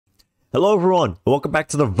Hello everyone, welcome back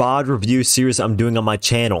to the VOD review series I'm doing on my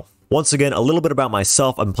channel. Once again, a little bit about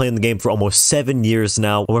myself. I've been playing the game for almost 7 years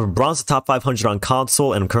now. I went from bronze to top 500 on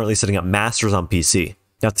console, and I'm currently sitting at masters on PC.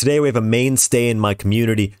 Now today we have a mainstay in my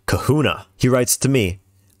community, Kahuna. He writes to me,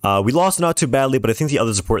 we lost not too badly, but I think the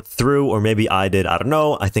other support threw, or maybe I did, I don't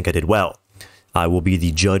know. I think I did well. I will be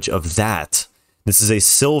the judge of that. This is a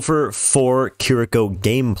silver 4 Kiriko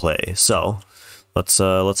gameplay, so let's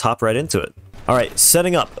hop right into it. Alright,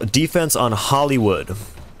 setting up. Defense on Hollywood.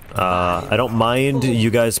 I don't mind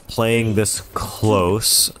you guys playing this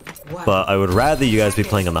close, but I would rather you guys be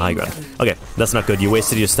playing on the high ground. Okay, that's not good. You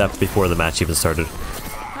wasted your step before the match even started.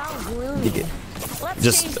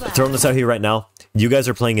 Just throwing this out here right now. You guys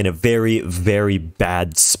are playing in a very, very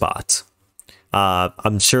bad spot.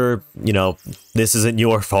 I'm sure, you know, this isn't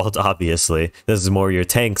your fault, obviously. This is more your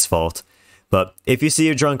tank's fault. But if you see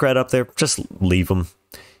your drunk rat up there, just leave him.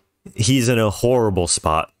 He's in a horrible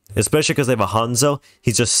spot, especially because they have a Hanzo.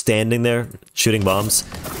 He's just standing there shooting bombs.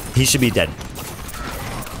 He should be dead.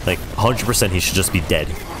 Like 100% he should just be dead.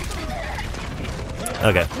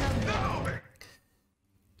 Okay.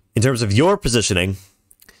 In terms of your positioning,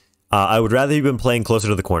 I would rather you've been playing closer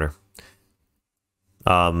to the corner.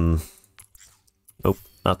 Oh,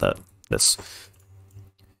 not that. This.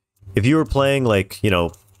 If you were playing like, you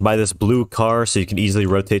know, by this blue car so you can easily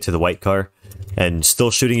rotate to the white car, and still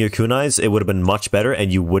shooting your kunais, it would have been much better,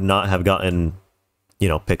 and you would not have gotten, you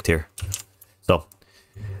know, picked here. So,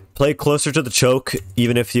 play closer to the choke,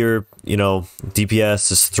 even if your, you know, DPS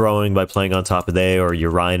is throwing by playing on top of they, or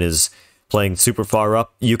your Ryan is playing super far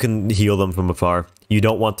up, you can heal them from afar. You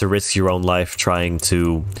don't want to risk your own life trying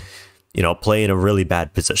to, you know, play in a really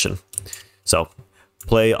bad position. So,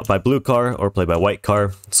 play by blue car or play by white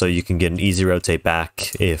car, so you can get an easy rotate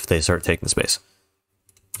back if they start taking space.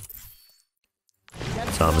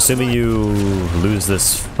 So I'm assuming you lose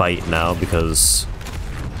this fight now because...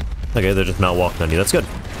 Okay, they're just not walking on you. That's good.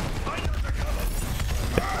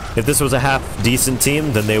 If this was a half-decent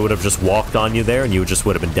team, then they would have just walked on you there and you just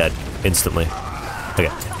would have been dead instantly.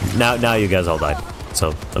 Okay, now you guys all died.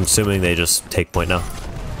 So I'm assuming they just take point now.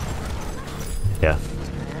 Yeah.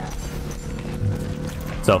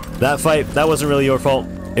 So that fight, that wasn't really your fault.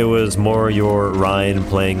 It was more your Ryan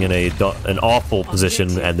playing in an awful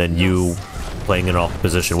position and then you playing in off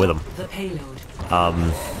position with him.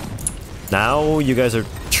 Now you guys are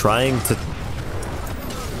trying to...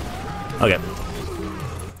 Okay.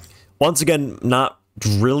 Once again, not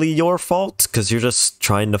really your fault, because you're just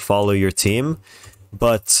trying to follow your team,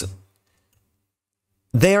 but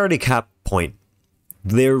they already capped point.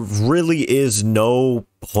 There really is no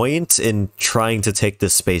point in trying to take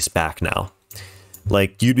this space back now.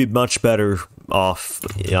 Like, you'd be much better off,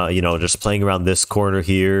 you know, just playing around this corner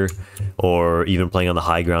here, or even playing on the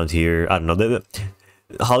high ground here. I don't know.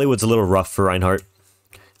 Hollywood's a little rough for Reinhardt.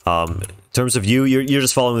 In terms of you're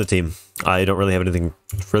just following the team. I don't really have anything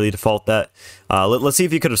really to fault that. Let's see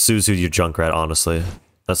if you could have Suzu'd your Junkrat, honestly.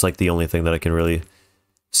 That's like the only thing that I can really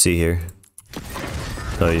see here.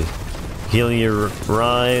 So, healing your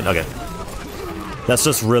Ryan. Okay. That's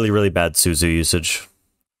just really, really bad Suzu usage.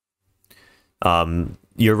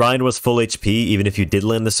 Your Ryan was full HP, even if you did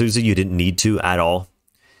land the Suzu, you didn't need to at all.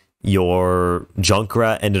 Your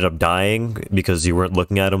Junkrat ended up dying because you weren't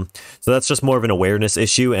looking at him. So that's just more of an awareness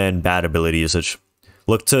issue and bad ability usage.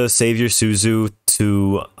 Look to save your Suzu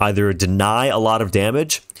to either deny a lot of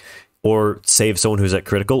damage, or save someone who's at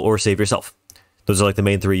critical, or save yourself. Those are like the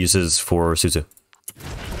main 3 uses for Suzu.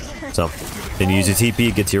 So, then you use your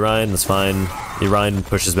TP, get to your Ryan, that's fine. Your Ryan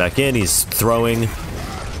pushes back in, he's throwing.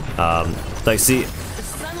 Like, see,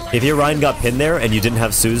 if your Ryan got pinned there and you didn't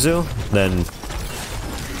have Suzu, then...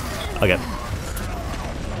 Okay.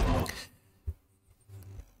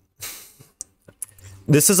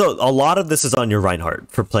 This is a lot of this is on your Reinhardt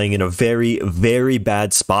for playing in a very, very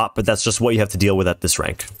bad spot, but that's just what you have to deal with at this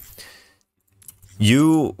rank.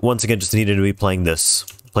 You, once again, just needed to be playing this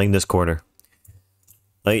corner.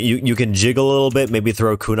 Like, you can jiggle a little bit, maybe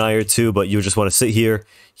throw a kunai or two, but you just want to sit here,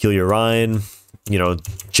 heal your Ryan, you know,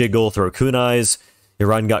 jiggle, throw kunais. Your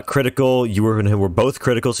Ryan got critical, you and him were both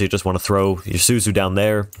critical, so you just want to throw your Suzu down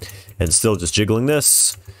there, and still just jiggling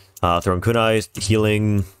this, throwing kunais,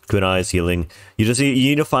 healing, kunais, healing. You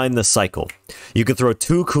need to find the cycle. You can throw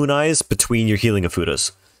 2 kunais between your healing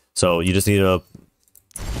Afudas. So you just need to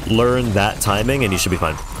learn that timing, and you should be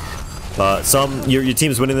fine. Your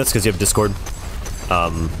team's winning this because you have Discord.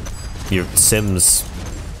 Your Sim's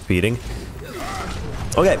feeding.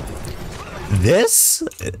 Okay. This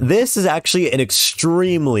is actually an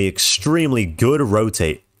extremely, extremely good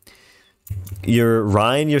rotate. your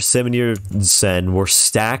Ryan, your Sim, and your Zen were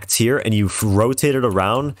stacked here, and you rotated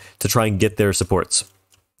around to try and get their supports.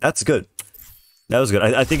 That's good. That was good.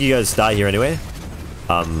 I think you guys die here anyway.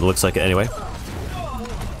 Looks like it anyway.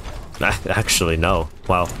 Actually, no.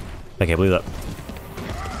 Wow. I can't believe that.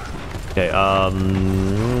 Okay,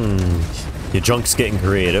 your junk's getting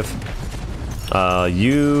creative.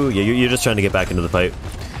 You're just trying to get back into the fight.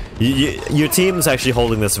 Your team's actually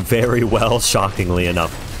holding this very well, shockingly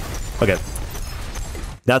enough. Okay.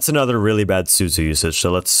 That's another really bad Suzu usage,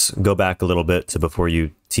 so let's go back a little bit to before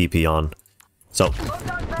you TP on. So,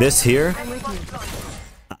 this here,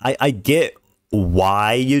 I get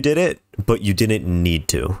why you did it, but you didn't need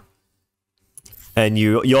to. And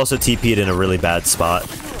you also TP'd in a really bad spot,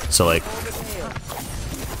 so like,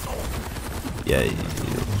 yeah,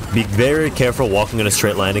 be very careful walking in a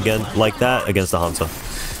straight line again like that against the Hanzo.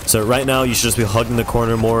 So right now you should just be hugging the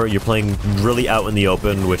corner more. You're playing really out in the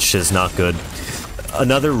open, which is not good.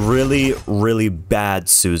 Another really, really bad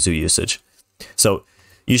Suzu usage. So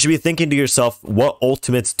you should be thinking to yourself, what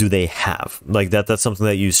ultimates do they have? Like that's something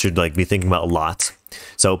that you should like be thinking about a lot.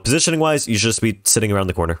 So positioning wise, you should just be sitting around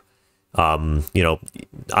the corner. You know,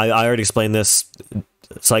 I already explained this.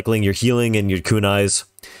 Cycling your healing and your kunais.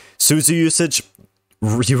 Suzu usage,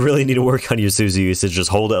 you really need to work on your Suzu usage. Just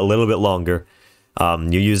hold it a little bit longer. You're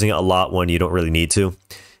using it a lot when you don't really need to.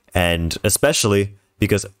 And especially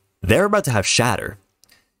because they're about to have Shatter.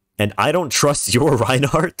 And I don't trust your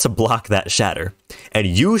Reinhardt to block that Shatter. And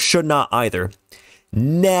you should not either.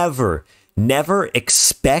 Never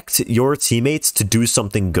expect your teammates to do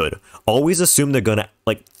something good. Always assume they're gonna,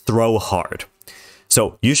 like, throw hard.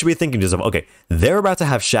 So you should be thinking to yourself, okay, they're about to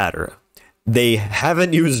have Shatter. They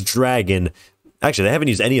haven't used Dragon. Actually, they haven't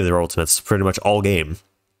used any of their ultimates pretty much all game.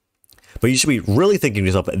 But you should be really thinking to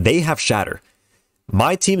yourself, they have Shatter.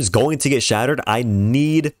 My team's going to get shattered. I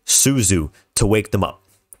need Suzu to wake them up.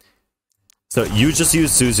 So you just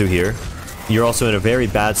use Suzu here. You're also in a very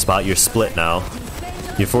bad spot. You're split now.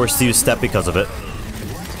 You're forced to use step because of it.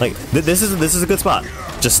 Like, this is a good spot.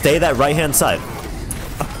 Just stay that right-hand side.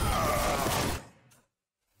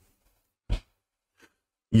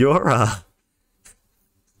 You're,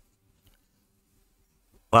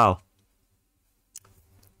 wow.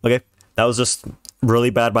 Okay, that was just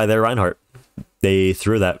really bad by their Reinhardt. They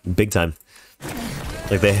threw that big time.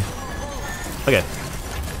 Like they... Okay.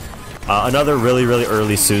 Another really, really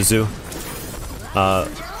early Suzu.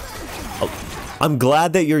 I'm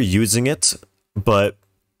glad that you're using it, but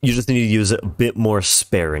you just need to use it a bit more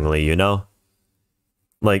sparingly, you know?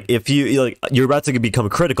 Like, if you're about to become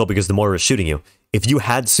critical because the Moira is shooting you. If you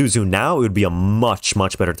had Suzu now, it would be a much,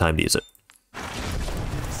 much better time to use it.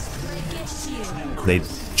 They...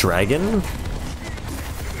 Dragon?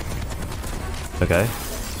 Okay.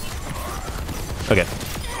 Okay.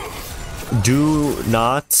 Do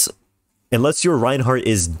not... Unless your Reinhardt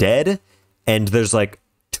is dead, and there's like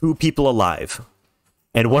 2 people alive,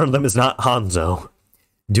 and one of them is not Hanzo,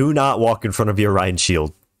 do not walk in front of your Ryan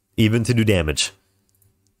shield, even to do damage.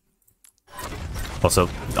 Also,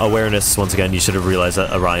 awareness, once again, you should have realized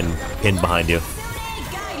that a Ryan pinned behind you.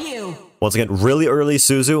 Once again, really early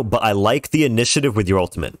Suzu, but I like the initiative with your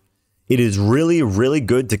ultimate. It is really, really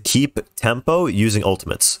good to keep tempo using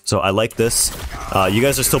ultimates. So I like this. You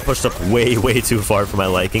guys are still pushed up way, way too far for my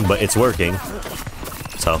liking, but it's working.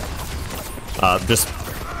 So, just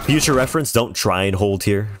future reference, don't try and hold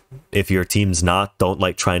here. If your team's not, don't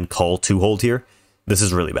like try and call to hold here. This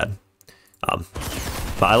is really bad.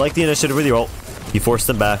 But I like the initiative with your ult. You forced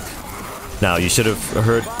them back. Now, you should have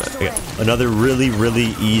heard another really,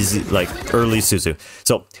 really easy, like, early Suzu.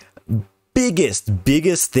 So, biggest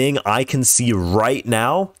thing I can see right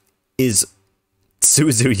now is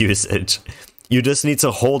Suzu usage. You just need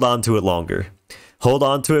to hold on to it longer. Hold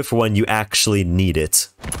on to it for when you actually need it.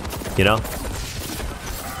 You know?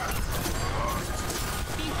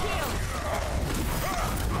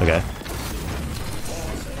 Okay.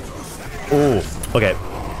 Oh, okay.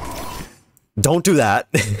 Don't do that.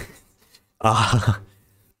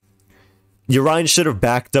 Urian should have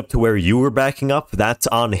backed up to where you were backing up. That's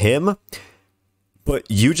on him. But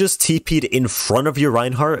you just TP'd in front of your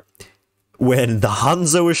Reinhardt when the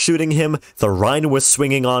Hanzo was shooting him, the Rhine was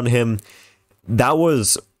swinging on him. That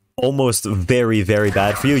was almost very, very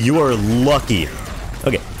bad for you. You are lucky.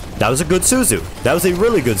 Okay, that was a good Suzu. That was a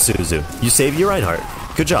really good Suzu. You saved your Reinhardt.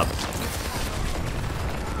 Good job.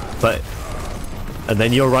 But... And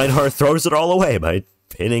then your Reinhardt throws it all away by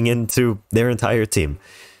pinning into their entire team.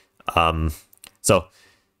 So,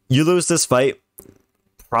 you lose this fight,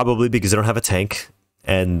 probably because they don't have a tank,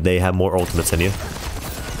 and they have more ultimates than you.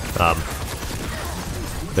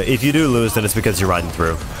 But if you do lose, then it's because you're riding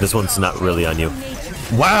through. This one's not really on you.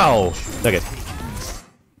 Wow! Okay.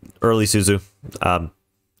 Early Suzu.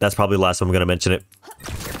 That's probably the last time I'm gonna mention it.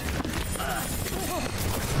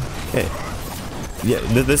 Hey. Yeah,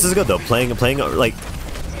 this is good though. Playing like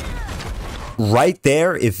right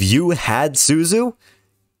there. If you had Suzu,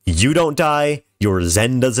 you don't die. Your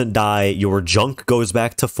Zen doesn't die. Your junk goes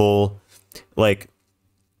back to full. Like,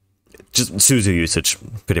 just Suzu usage,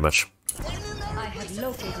 pretty much.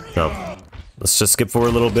 So, let's just skip forward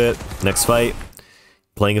a little bit. Next fight.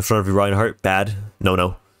 Playing in front of your Reinhardt. Bad.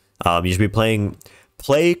 No. You should be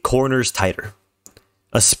play corners tighter.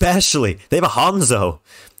 Especially, they have a Hanzo.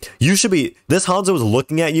 You should be, this Hanzo is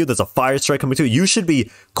looking at you, there's a fire strike coming to you. You should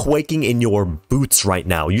be quaking in your boots right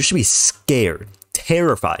now. You should be scared,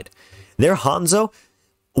 terrified. Their Hanzo,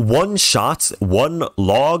 one shot, one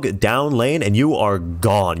log down lane, and you are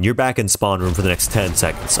gone. You're back in spawn room for the next 10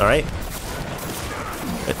 seconds, alright?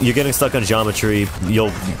 You're getting stuck on geometry.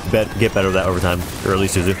 You'll get better at that over time, or at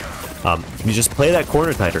least Suzu. You just play that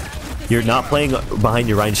corner tighter. You're not playing behind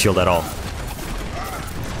your Rein shield at all.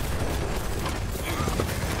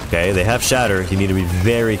 Okay, they have Shatter. You need to be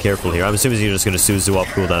very careful here. I'm assuming you're just going to Suzu up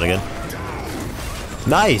cooldown again.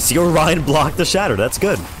 Nice! Your Rein blocked the Shatter. That's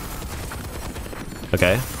good.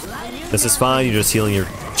 Okay. This is fine. You're just healing your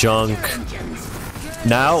junk.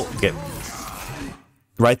 Now, okay.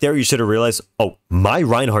 Right there, you should have realized, oh, my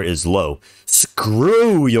Reinhardt is low.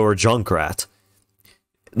 Screw your Junkrat.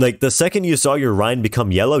 Like, the second you saw your Rein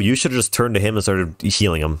become yellow, you should have just turned to him and started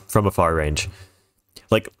healing him from a far range.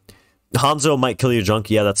 Like, Hanzo might kill your junk,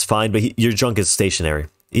 yeah, that's fine, but your junk is stationary.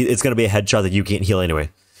 It's going to be a headshot that you can't heal anyway.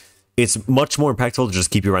 It's much more impactful to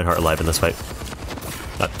just keep your Reinhardt alive in this fight.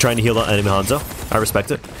 Trying to heal the enemy Hanzo. I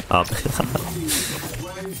respect it.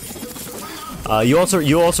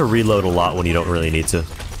 You also reload a lot when you don't really need to.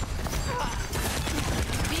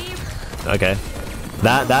 Okay.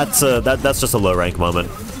 That's just a low rank moment.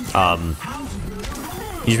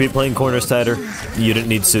 You should be playing corners tighter. You didn't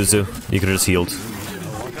need Suzu. You could have just healed.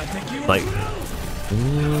 Like,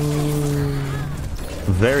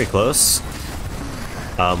 very close.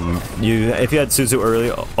 If you had Suzu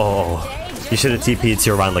earlier, oh, you should have TP'd to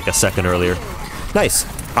your Rein like a second earlier. Nice.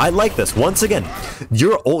 I like this. Once again,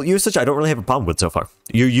 your ult usage, I don't really have a problem with so far.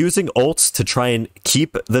 You're using ults to try and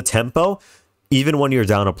keep the tempo, even when you're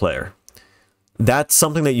down a player. That's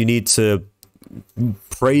something that you need to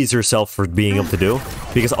praise yourself for being able to do,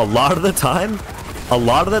 because a lot of the time,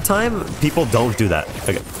 people don't do that.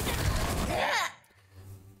 Okay.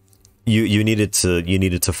 You needed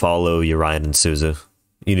to follow your Ryan and Suzu.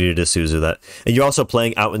 You needed to Suzu that. And you're also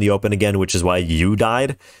playing out in the open again, which is why you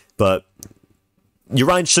died. But your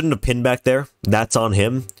Ryan shouldn't have pinned back there. That's on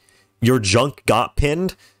him. Your junk got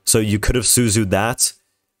pinned, so you could have Suzu'd that.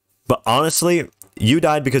 But honestly, you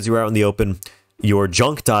died because you were out in the open. Your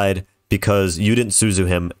junk died because you didn't Suzu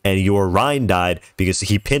him. And your Ryan died because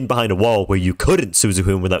he pinned behind a wall where you couldn't Suzu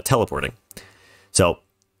him without teleporting. So,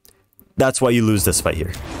 that's why you lose this fight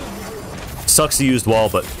here. Sucks you used wall,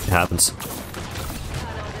 but it happens.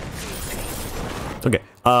 Okay,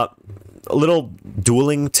 a little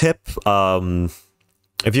dueling tip.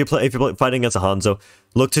 If you're fighting against a Hanzo,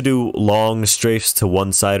 look to do long strafes to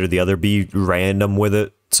one side or the other. Be random with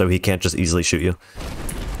it, so he can't just easily shoot you.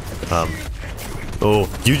 Oh,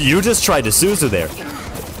 you just tried to Suzu there.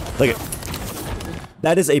 Look at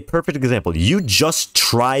that is a perfect example. You just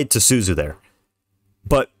tried to Suzu there,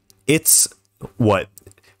 but it's what,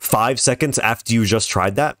 5 seconds after you just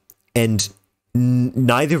tried that, and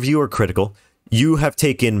neither of you are critical. You have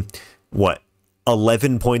taken, what,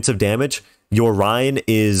 11 points of damage. Your Ryan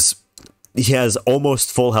he has almost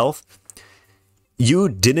full health. You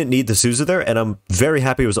didn't need the Suzu there, and I'm very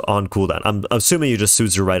happy it was on cooldown. I'm assuming you just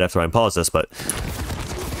Suzu right after I paused this, but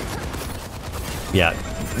yeah,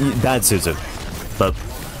 bad Suzu. But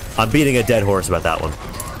I'm beating a dead horse about that one.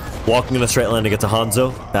 Walking in a straight line to get to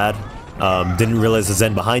Hanzo, bad. Didn't realize the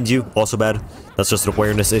Zen behind you, also bad. That's just an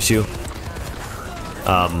awareness issue.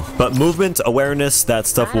 But movement, awareness, that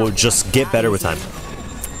stuff will just get better with time.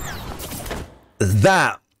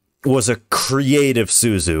 That was a creative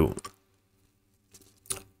Suzu.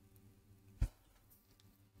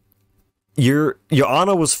 Your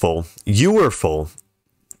Ana was full. You were full.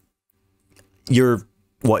 Your,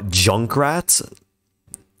 what, Junkrat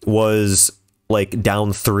was, like,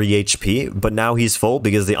 down 3 HP, but now he's full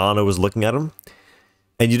because the Ana was looking at him.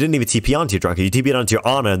 And you didn't even TP onto your Junkrat. You TP'd onto your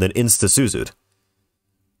Ana and then insta-Suzu'd.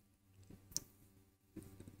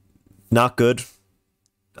 Not good.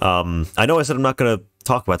 I know I said I'm not gonna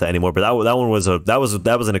talk about that anymore, but that one was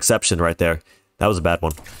an exception right there. That was a bad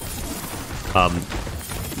one.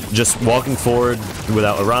 just walking forward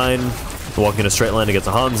without a Rein, walking in a straight line against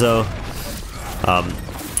a Hanzo.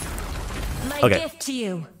 Okay. Gift to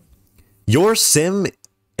you. Your Sim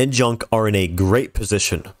and Junk are in a great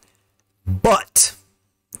position, but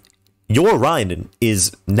your Rein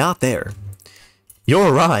is not there.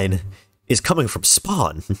 Your Rein is coming from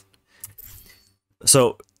spawn.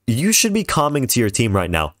 So you should be calming to your team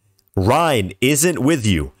right now. Rein isn't with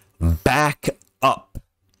you. Back up.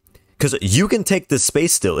 Because you can take this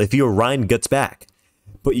space still if your Rein gets back.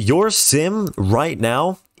 But your Sim right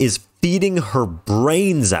now is feeding her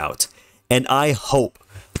brains out. And I hope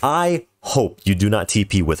you do not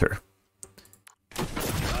TP with her.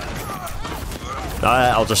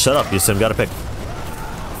 I'll just shut up. Your Sim got a pick.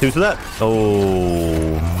 Who's that?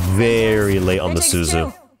 Oh, very late on the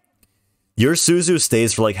Suzu. Your Suzu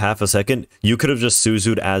stays for like half a second. You could have just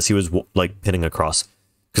Suzu'd as he was like pinning across.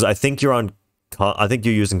 Because I think you're on... I think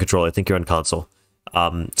you're using control. I think you're on console.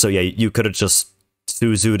 So yeah, you could have just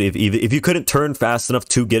Suzu'd. If you couldn't turn fast enough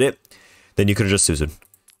to get it, then you could have just Suzu'd.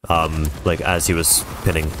 Like as he was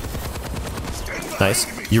pinning.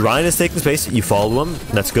 Nice. Your Rein is taking space. You follow him.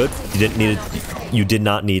 That's good. You did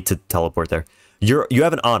not need to teleport there. You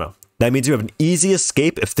have an Ana. That means you have an easy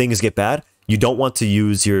escape if things get bad. You don't want to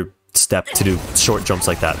use your step to do short jumps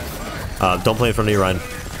like that. Don't play in front of your Rein.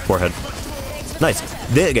 Forehead. Nice.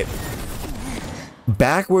 Okay.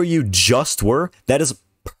 Back where you just were, that is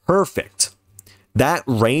perfect. That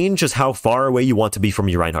range is how far away you want to be from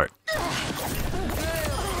your Reinhardt.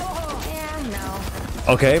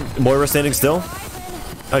 Okay, Moira standing still.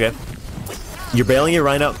 Okay. You're bailing your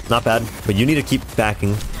Rein out, not bad, but you need to keep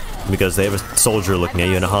backing because they have a soldier looking at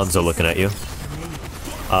you and a Hanzo looking at you.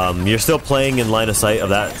 You're still playing in line of sight of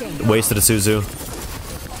that wasted a Suzu.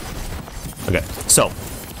 Okay, so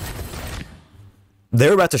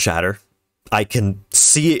they're about to shatter. I can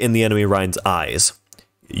see it in the enemy Rein's eyes.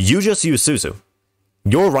 You just use Suzu.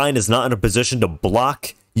 Your Rein is not in a position to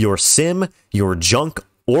block your Sim, your Junk,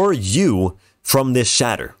 or you from this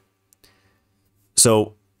shatter.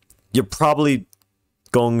 So you're probably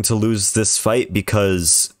going to lose this fight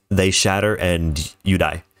because they shatter and you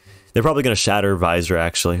die. They're probably going to shatter Visor,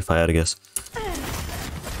 actually, if I had to guess.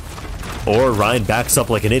 Or Rein backs up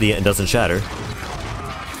like an idiot and doesn't shatter.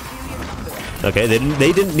 Okay,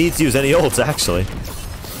 they didn't need to use any ults, actually.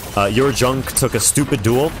 Your Junk took a stupid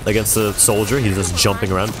duel against the soldier. He's just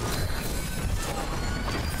jumping around.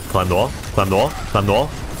 Climb the wall, climb the wall, climb the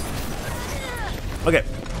wall. Okay.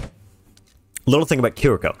 Little thing about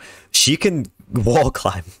Kiriko. She can wall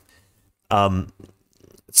climb.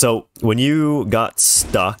 So, when you got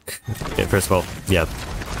stuck... Okay, first of all, yeah.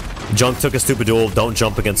 Junk took a stupid duel. Don't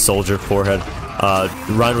jump against soldier. Forehead.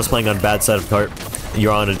 Rein was playing on bad side of cart.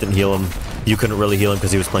 Your Ana didn't heal him. You couldn't really heal him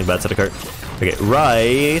because he was playing bad side of cart. Okay,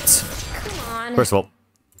 right. First of all,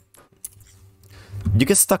 you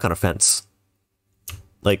get stuck on a fence.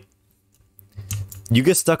 Like, you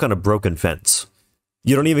get stuck on a broken fence.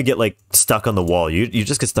 You don't even get, like, stuck on the wall. You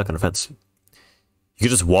just get stuck on a fence. You could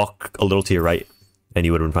just walk a little to your right, and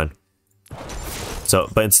you would have been fine. So,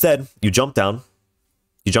 but instead, you jump down.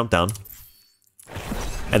 You jump down.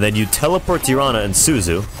 And then you teleport to your Ana and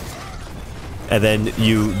Suzu. And then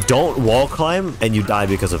you don't wall climb, and you die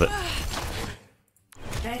because of it.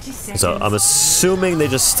 So, I'm assuming they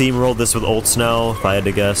just steamrolled this with ults now, if I had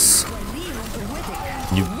to guess.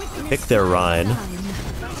 You pick their Rein.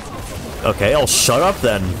 Okay, I'll shut up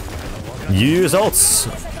then. You use ults.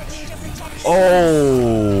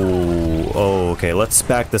 Oh, okay, let's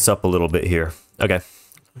back this up a little bit here. Okay.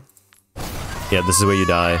 Yeah, this is where you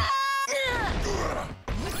die.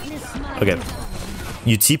 Okay.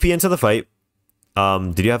 You TP into the fight.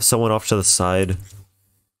 Did you have someone off to the side?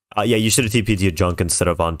 Yeah, you should have TP'd to your Junk instead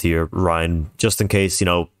of onto your Rein, just in case, you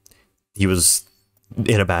know, he was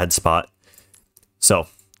in a bad spot. So,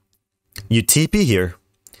 you TP here.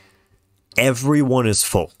 Everyone is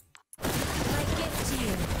full.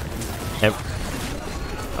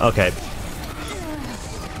 Okay.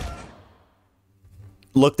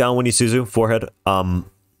 Look down when you Suzu, forehead.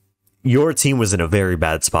 Your team was in a very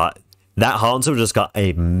bad spot. That Hanzo just got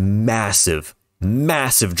a massive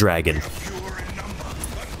dragon.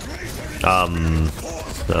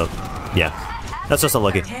 Yeah. That's just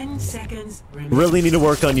unlucky. Really need to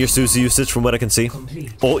work on your Suzu usage from what I can see.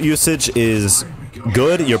 Ult usage is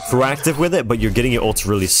good, you're proactive with it, but you're getting your ults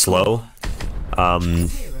really slow.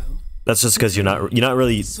 That's just because you're not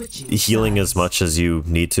really healing as much as you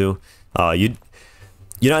need to. You're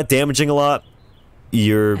not damaging a lot.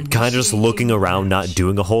 You're kind of just looking around, not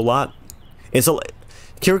doing a whole lot.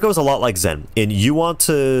 Kiriko is a lot like Zen, and you want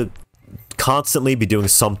to constantly be doing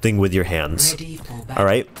something with your hands. All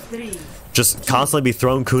right. Just constantly be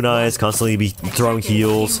throwing kunais, constantly be throwing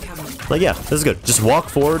heals. Like, yeah, this is good. Just walk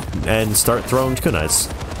forward and start throwing kunais.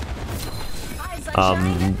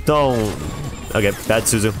 Don't... Okay, bad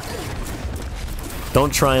Suzu.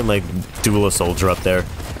 Don't try and, like, duel a soldier up there.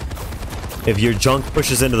 If your junk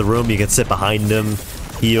pushes into the room, you can sit behind him,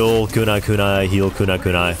 heal, kunai, heal,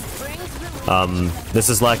 kunai. This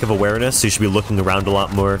is lack of awareness, so you should be looking around a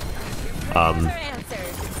lot more.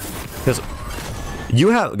 Because you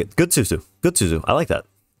have... Good Suzu. I like that.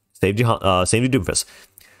 Saved you Doomfist.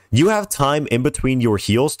 You have time in between your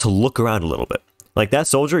heals to look around a little bit. Like that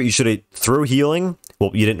soldier, you should have thrown healing.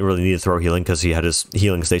 Well, you didn't really need to throw healing because he had his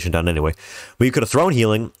healing station down anyway. But you could have thrown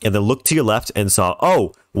healing and then looked to your left and saw,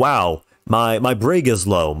 oh, wow, my Brig is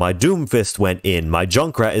low. My Doomfist went in. My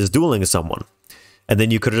Junkrat is dueling someone. And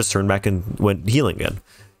then you could have just turned back and went healing again.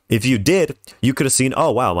 If you did, you could have seen,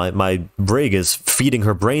 oh, wow, my Brig is feeding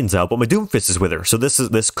her brains out, but my Doomfist is with her. So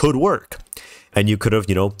this could work. And you could have,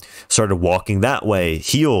 you know, started walking that way,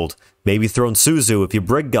 healed, maybe thrown Suzu if your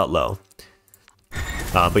Brig got low.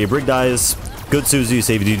 But your Brig dies. Good Suzu, you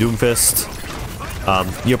saved you Doomfist.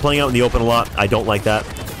 You're playing out in the open a lot. I don't like that.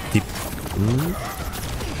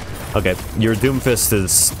 Okay, your Doomfist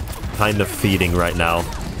is kind of feeding right now.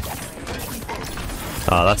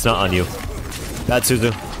 That's not on you. Bad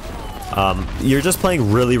Suzu. You're just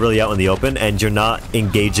playing really out in the open, and you're not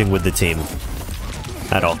engaging with the team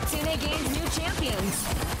at all.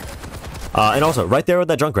 And also, right there with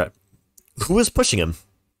that Junkrat. Who is pushing him?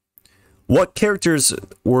 What characters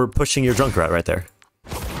were pushing your Junkrat right there?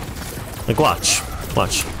 Like, watch.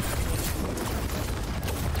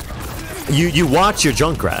 You watch your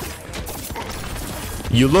Junkrat.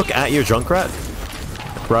 You look at your Junkrat.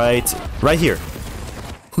 Right here.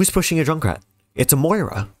 Who's pushing your Junkrat? It's a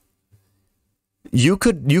Moira. You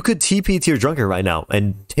could TP to your Junkrat right now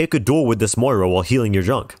and take a duel with this Moira while healing your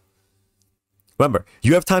Junk. Remember,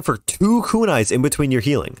 you have time for 2 kunais in between your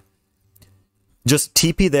healing. Just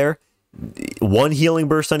TP there. 1 healing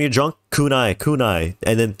burst on your Junk, kunai,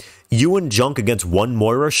 and then you and Junk against 1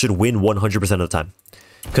 Moira should win 100% of the time.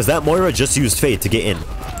 Because that Moira just used Fate to get in.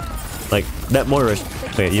 Like, that Moira...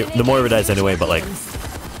 Okay, the Moira dies anyway, but like...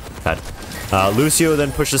 Bad. Lucio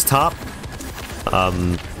then pushes top.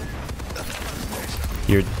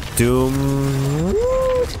 Your Doom...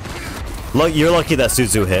 You're lucky that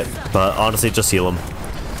Suzu hit, but honestly, just heal him.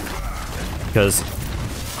 Because...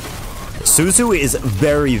 Suzu is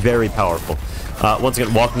very powerful. Once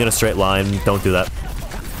again, walking in a straight line, don't do that.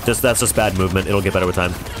 That's just bad movement. It'll get better with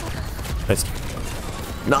time. Nice.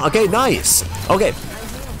 No, okay, nice. Okay.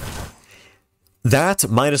 That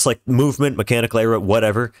minus like movement, mechanical error,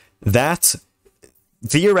 whatever. That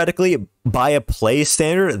theoretically, by a play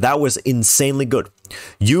standard, that was insanely good.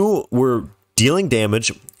 You were dealing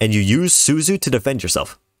damage and you used Suzu to defend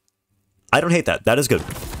yourself. I don't hate that. That is good.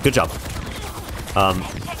 Good job.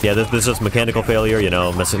 Yeah, this is just mechanical failure, you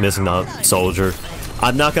know, missing the soldier.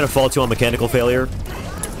 I'm not going to fault you on mechanical failure.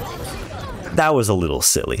 That was a little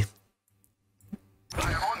silly.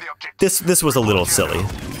 This was a little silly.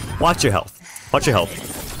 Watch your health.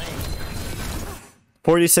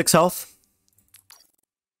 46 health.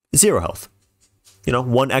 0 health. You know,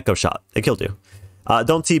 1 echo shot. It killed you.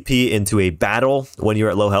 Don't TP into a battle when you're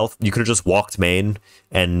at low health. You could have just walked main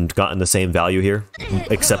and gotten the same value here,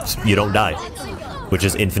 except you don't die, which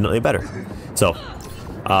is infinitely better. So,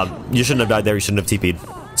 you shouldn't have died there. You shouldn't have TP'd.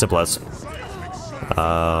 Simple as.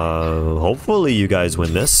 Hopefully you guys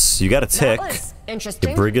win this. You got a tick.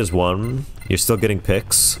 Your Brig is 1. You're still getting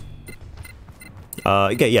picks.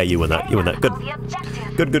 Okay, yeah, you win that. Good.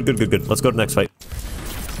 Let's go to the next fight.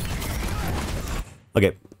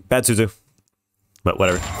 Okay, bad Suzu. But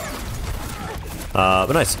whatever.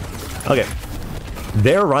 But nice. Okay.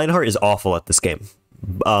 Their Reinhardt is awful at this game.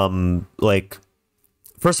 Like,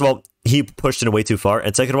 first of all, he pushed it way too far.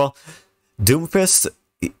 And second of all, Doomfist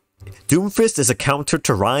is a counter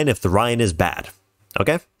to Rein if the Rein is bad.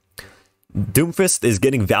 Okay? Doomfist is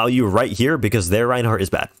getting value right here because their Reinhardt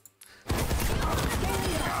is bad.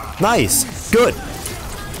 Nice! Good!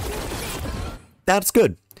 That's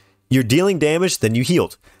good. You're dealing damage, then you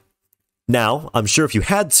healed. Now, I'm sure if you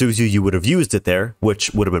had Suzu, you would have used it there,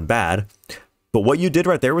 which would have been bad. But what you did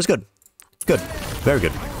right there was good. Good. Very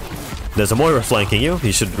good. There's a Moira flanking you.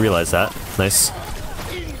 You should realize that. Nice.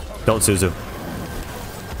 Don't Suzu.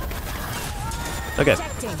 Okay.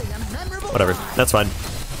 Whatever. That's fine.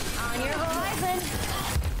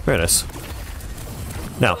 Very nice.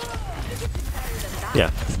 Now.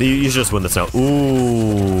 Yeah. You should just win this now.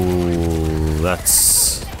 Ooh.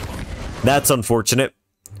 That's unfortunate.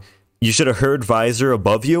 You should have heard Visor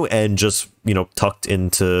above you and just, you know, tucked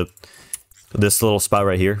into this little spot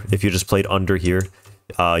right here, if you just played under here,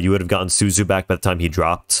 you would have gotten Suzu back by the time he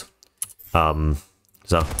dropped. Don't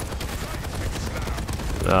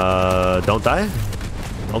die.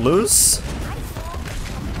 Don't lose.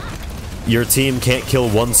 Your team can't kill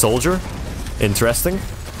one soldier. Interesting.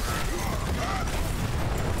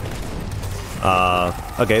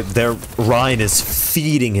 Okay, their Ryan is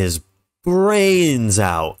feeding his brains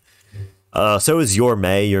out. So is your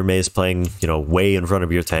Mei. Your Mei is playing, you know, way in front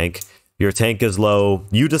of your tank. Your tank is low.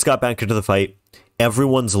 You just got back into the fight.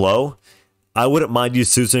 Everyone's low. I wouldn't mind you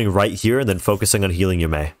Suzuing right here and then focusing on healing your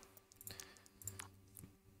Mei.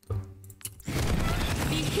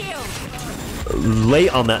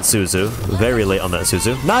 Late on that Suzu. Very late on that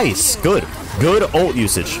Suzu. Nice! Good. Good ult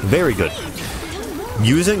usage. Very good.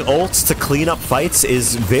 Using ults to clean up fights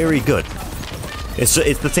is very good. It's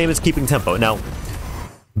the same as keeping tempo. Now,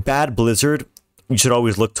 bad Blizzard, you should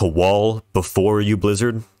always look to wall before you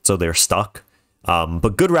Blizzard, so they're stuck.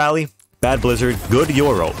 But good rally, bad Blizzard, good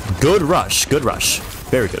your ult. Good rush, good rush.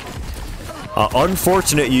 Very good.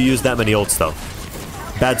 Unfortunate you used that many ults, though.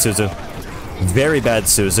 Bad Suzu. Very bad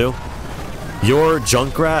Suzu. Your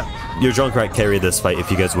Junkrat carried this fight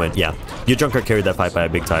if you guys win. Yeah, your Junkrat carried that fight by a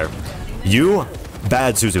big tire. You,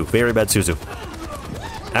 bad Suzu. Very bad Suzu.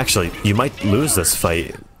 Actually, you might lose this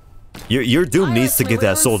fight. Your Doom needs to get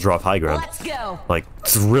that soldier off high ground. Like,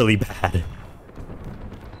 it's really bad.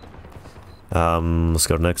 Let's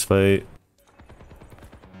go to next fight.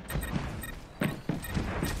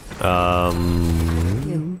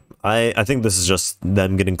 I think this is just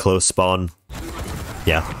them getting close spawn.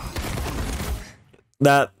 Yeah.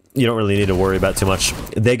 That you don't really need to worry about too much.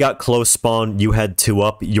 They got close spawn, you had 2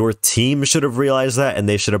 up. Your team should have realized that, and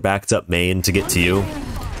they should have backed up main to get to you.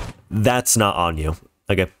 That's not on you.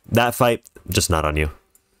 Okay, that fight, just not on you.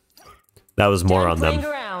 That was more on them.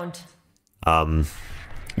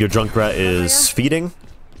 Your Junkrat is feeding.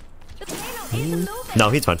 No,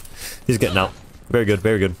 he's fine. He's getting out. Very good,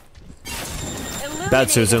 very good. Bad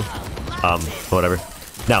Suzu. Whatever.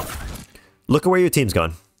 Now, look at where your team's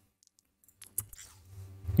gone.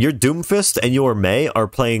 Your Doomfist and your Mei are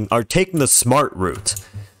taking the smart route.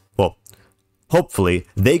 Well, hopefully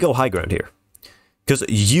they go high ground here. Because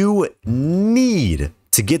you need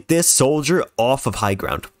to get this soldier off of high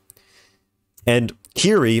ground. And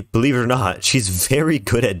Kiri, believe it or not, she's very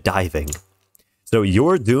good at diving. So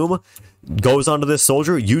your Doom goes onto this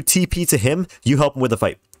soldier, you TP to him, you help him with the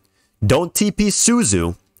fight. Don't TP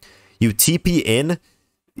Suzu. You TP in,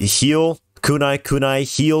 heal, kunai,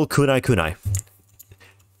 heal, kunai.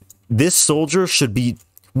 This soldier should be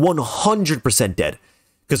 100% dead.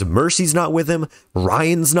 Because Mercy's not with him,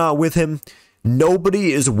 Ryan's not with him.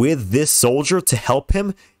 Nobody is with this soldier to help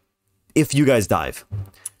him if you guys dive.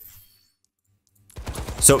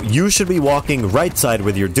 So you should be walking right side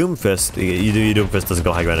with your Doomfist. Your Doomfist doesn't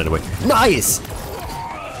go high ground anyway. Nice!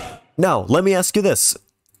 Now, let me ask you this.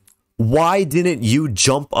 Why didn't you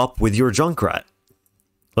jump up with your Junkrat?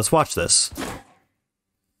 Let's watch this.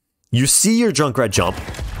 You see your Junkrat jump.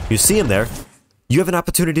 You see him there. You have an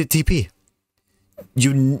opportunity to TP.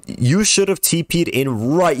 You should have TP'd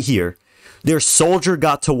in right here. Their soldier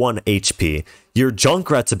got to 1 HP. Your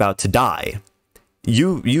Junkrat's about to die.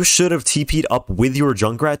 You should have TP'd up with your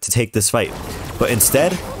Junkrat to take this fight. But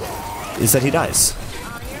instead, he dies.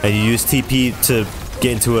 And you use TP to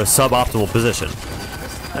get into a suboptimal position.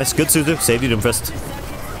 Nice, good Suzu. Saved you, Doomfist.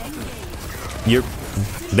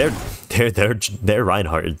 They're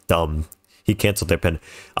Reinhardt. Dumb. He canceled their pin.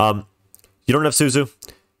 You don't have Suzu.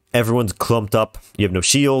 Everyone's clumped up. You have no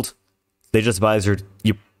shield. They just visored.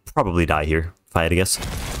 You probably die here, if I had to guess.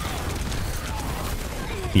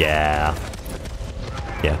 Yeah.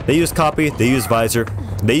 Yeah, they used copy, they used visor,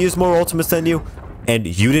 they used more ultimates than you, and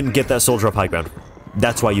you didn't get that soldier up high ground.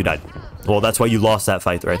 That's why you died. Well, that's why you lost that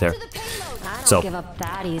fight right there. So,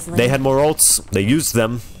 they had more ults, they used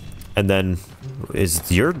them, and then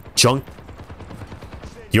is your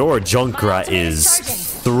Junkrat is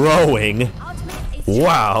throwing.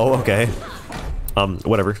 Wow, okay.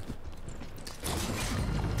 Whatever.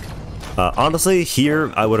 Honestly,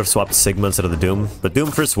 here, I would have swapped Sigma instead of the Doom. The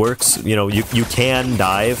Doom first works. You know, you can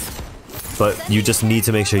dive, but you just need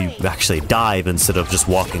to make sure you actually dive instead of just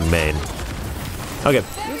walking main. Okay.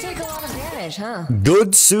 You take a lot of damage, huh?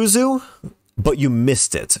 Good Suzu, but you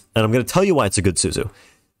missed it. And I'm going to tell you why it's a good Suzu.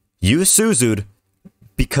 You Suzu'd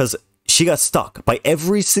because she got stuck by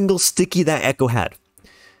every single sticky that Echo had.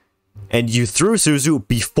 And you threw Suzu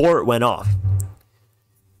before it went off.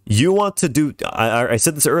 You want to do, I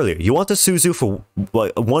said this earlier, you want to Suzu for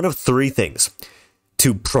one of 3 things.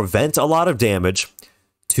 To prevent a lot of damage,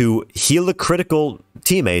 to heal a critical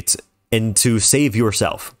teammate, and to save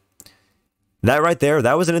yourself. That right there,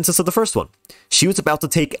 that was an instance of the first one. She was about to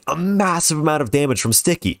take a massive amount of damage from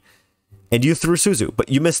Sticky, and you threw Suzu, but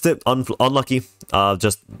you missed it. Unlucky.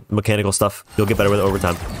 Just mechanical stuff. You'll get better with it over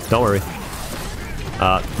time. Don't worry.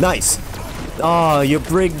 Nice. Oh, your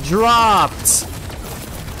Brig dropped.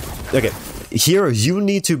 Okay, here you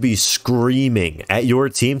need to be screaming at your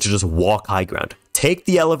team to just walk high ground. Take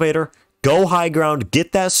the elevator, go high ground,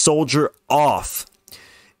 get that soldier off.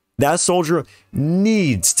 That soldier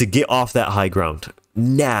needs to get off that high ground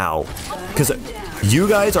now, because you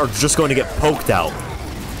guys are just going to get poked out.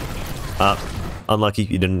 Unlucky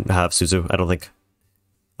you didn't have Suzu, I don't think.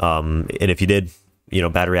 And if you did, you know,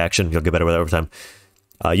 bad reaction, you'll get better with it over time.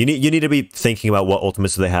 You need to be thinking about what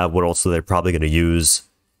ultimates do they have, what ults they're probably going to use.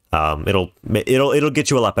 It'll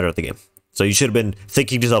get you a lot better at the game. So you should have been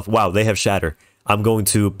thinking to yourself, wow, they have Shatter. I'm going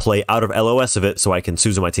to play out of LOS of it so I can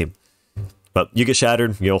Suzu my team. But you get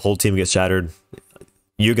shattered, your whole team gets shattered.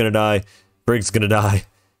 You're gonna die, Brig's gonna die,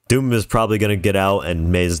 Doom is probably gonna get out,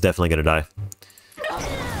 and Mei is definitely gonna die.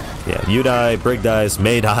 Yeah, you die, Brig dies,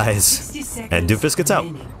 Mei dies, and Doofus gets out.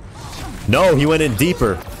 No, he went in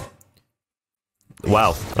deeper.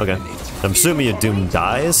 Wow, okay. I'm assuming your Doom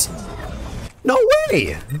dies? No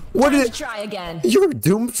way! What did it? Try again. Your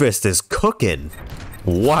Doomfist is cooking.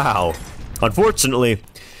 Wow. Unfortunately,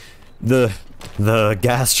 the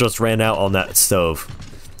gas just ran out on that stove.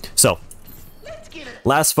 So,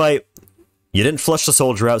 last fight, you didn't flush the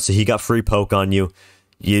soldier out, so he got free poke on you.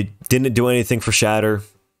 You didn't do anything for Shatter.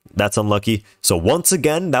 That's unlucky. So once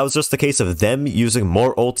again, that was just the case of them using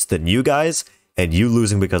more ults than you guys, and you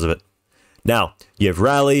losing because of it. Now, you have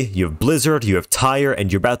Rally, you have Blizzard, you have Tire,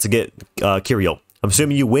 and you're about to get Kiriko. I'm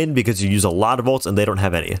assuming you win because you use a lot of ults and they don't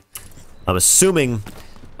have any. I'm assuming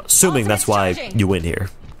that's why you win here.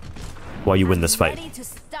 Why you win this fight.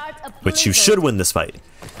 Which you should win this fight.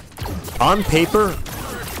 On paper...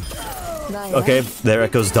 Okay, there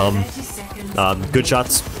Echo's dumb. Good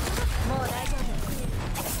shots.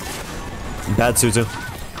 Bad Suzu.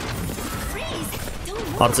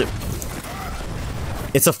 Honestly,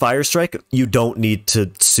 it's a Fire Strike. You don't need to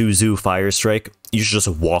Suzu Fire Strike. You should just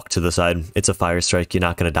walk to the side. It's a Fire Strike. You're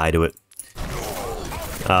not going to die to it.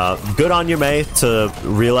 Good on your Mei to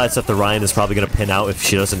realize that the Ryan is probably going to pin out if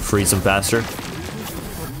she doesn't freeze him faster.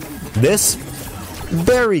 This,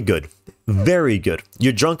 very good. Very good.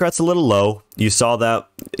 Your Junkrat's a little low. You saw that,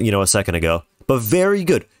 you know, a second ago. But very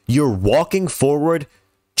good. You're walking forward,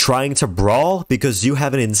 trying to brawl because you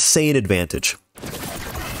have an insane advantage.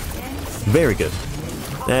 Very good.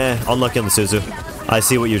 Unlucky on the Suzu. I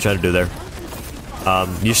see what you're trying to do there.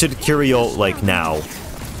 You should Kiriko, like, now.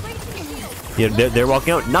 Yeah, they're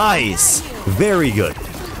walking out. Nice! Very good.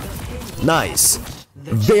 Nice.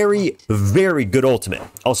 Very, very good ultimate.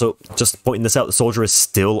 Also, just pointing this out, the soldier is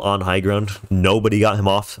still on high ground. Nobody got him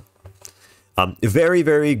off. Very,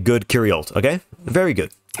 very good Kiriko ult, okay? Very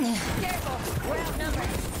good.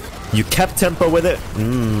 You kept tempo with it.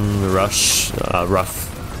 Rush. Rough.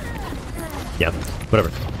 Yeah,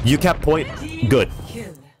 whatever. You kept point. Good.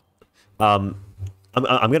 I'm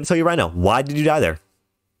gonna tell you right now, why did you die there?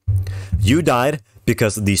 You died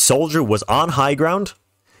because the soldier was on high ground,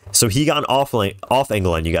 so he got an off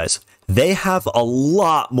angle on you guys. They have a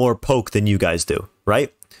lot more poke than you guys do,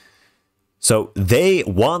 right? So they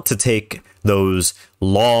want to take those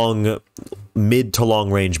long, mid to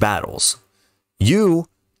long range battles. You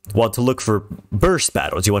want to look for burst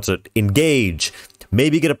battles. You want to engage,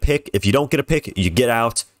 maybe get a pick. If you don't get a pick, you get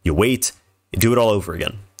out, you wait, you do it all over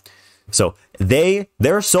again. So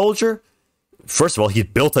their soldier, first of all, he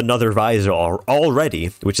built another visor already,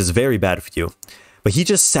 which is very bad for you. But he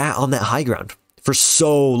just sat on that high ground for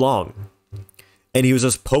so long. And he was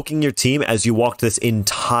just poking your team as you walked this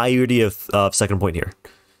entirety of second point here.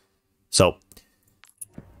 So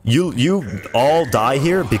you all die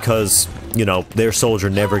here because, you know, their soldier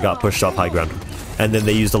never got pushed off high ground. And then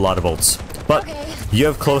they used a lot of ults. But you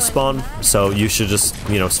have close spawn, so you should just,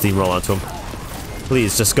 you know, steamroll onto him.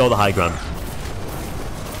 Please, just go the high ground.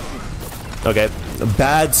 Okay,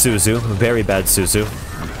 bad Suzu, very bad Suzu.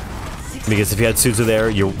 Because if you had Suzu there,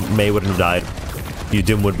 your Mei wouldn't have died. Your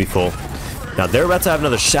Doom would be full. Now, they're about to have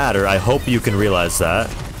another Shatter. I hope you can realize that.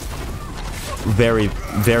 Very,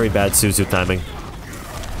 very bad Suzu timing.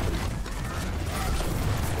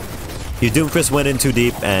 Your Doomfist went in too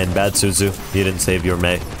deep, and bad Suzu. You didn't save your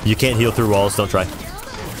Mei. You can't heal through walls, don't try.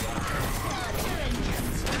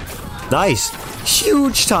 Nice!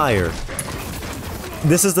 Huge tire!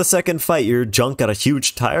 This is the second fight. Your Junk got a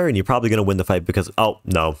huge tire, and you're probably going to win the fight because... Oh,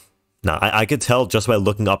 no. No, I could tell just by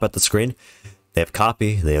looking up at the screen. They have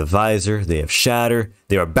Copy, they have Visor, they have Shatter.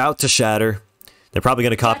 They're about to Shatter. They're probably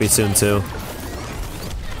going to Copy soon, too.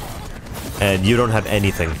 and you don't have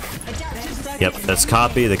anything. Yep, that's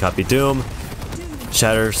copy. They copy Doom.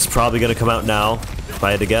 Shatter's probably gonna come out now, if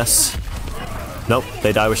I had to guess. Nope,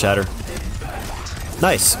 they die with Shatter.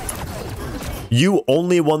 Nice. You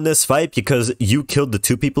only won this fight because you killed the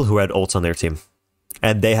 2 people who had ults on their team.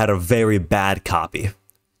 And they had a very bad copy.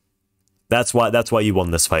 That's why you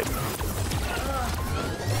won this fight.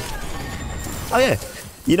 Oh yeah,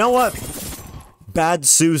 you know what? Bad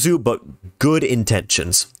Suzu, but good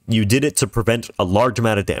intentions. You did it to prevent a large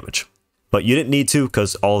amount of damage. But you didn't need to,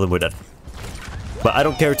 because all of them were dead. But I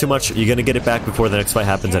don't care too much. You're gonna get it back before the next fight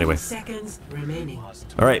happens anyway.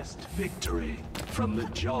 Alright.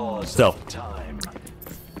 So,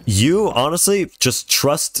 you honestly just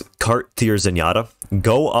trust Cart, Tears, and Yada.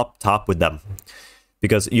 Go up top with them.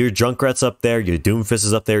 Because your Junkrat's up there, your Doomfist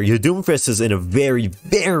is up there. Your Doomfist is in a very,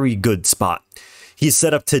 very good spot. He's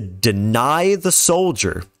set up to deny the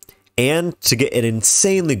soldier and to get an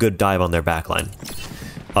insanely good dive on their backline.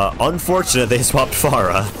 Unfortunate they swapped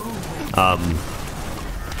Pharah.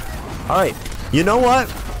 Alright, you know what?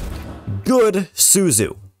 Good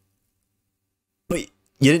Suzu. But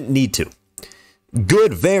you didn't need to.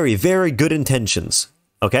 Good, very, very good intentions.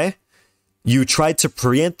 Okay? You tried to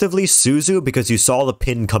preemptively Suzu because you saw the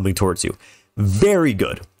pin coming towards you. Very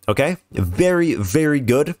good. Okay? Very, very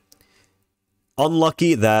good.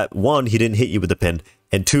 Unlucky that, 1, he didn't hit you with the pin,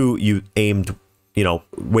 and 2, you aimed, you know,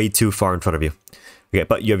 way too far in front of you. Okay,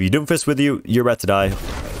 but you have your Doomfist with you. You're about to die. I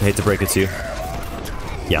hate to break it to you.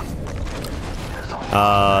 Yeah.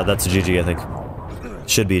 That's a GG, I think.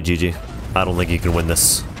 Should be a GG. I don't think you can win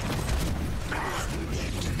this.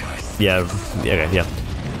 Yeah, okay, yeah.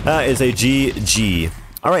 That is a GG.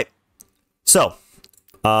 Alright. So,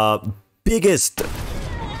 biggest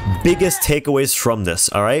takeaways from this,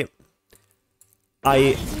 alright?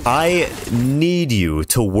 I need you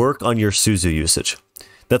to work on your Suzu usage.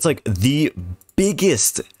 That's like the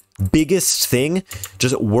biggest thing.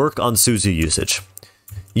 Just work on Suzu usage.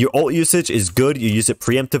 Your ult usage is good. You use it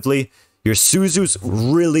preemptively. Your Suzus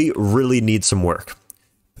really need some work.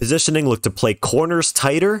 Positioning, look to play corners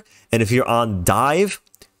tighter. And if you're on dive,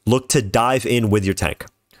 look to dive in with your tank.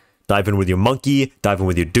 Dive in with your Monkey. Dive in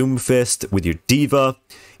with your Doomfist, with your Diva.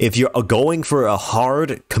 If you're going for a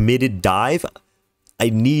hard, committed dive, I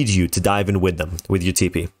need you to dive in with them, with your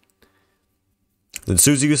TP. Then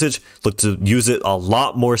Suzu usage, look to use it a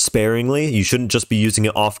lot more sparingly. You shouldn't just be using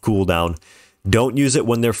it off cooldown. Don't use it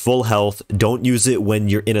when they're full health. Don't use it when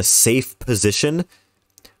you're in a safe position.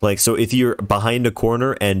 Like, so if you're behind a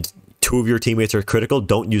corner and 2 of your teammates are critical,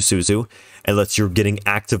 don't use Suzu unless you're getting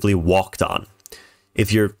actively walked on.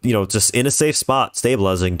 If you're, you know, just in a safe spot,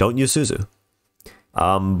 stabilizing, don't use Suzu.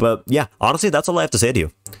 But yeah, honestly, that's all I have to say to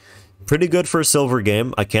you. Pretty good for a silver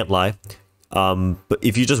game, I can't lie. But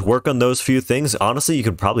if you just work on those few things, honestly, you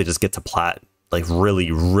could probably just get to plat, like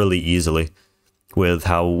really easily. With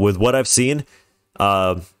what I've seen,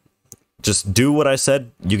 just do what I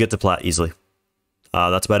said, you get to plat easily.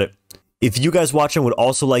 That's about it. If you guys watching would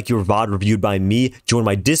also like your VOD reviewed by me, join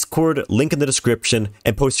my Discord, link in the description,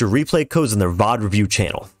 and post your replay codes in their VOD review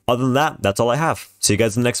channel. Other than that, that's all I have. See you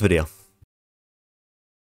guys in the next video.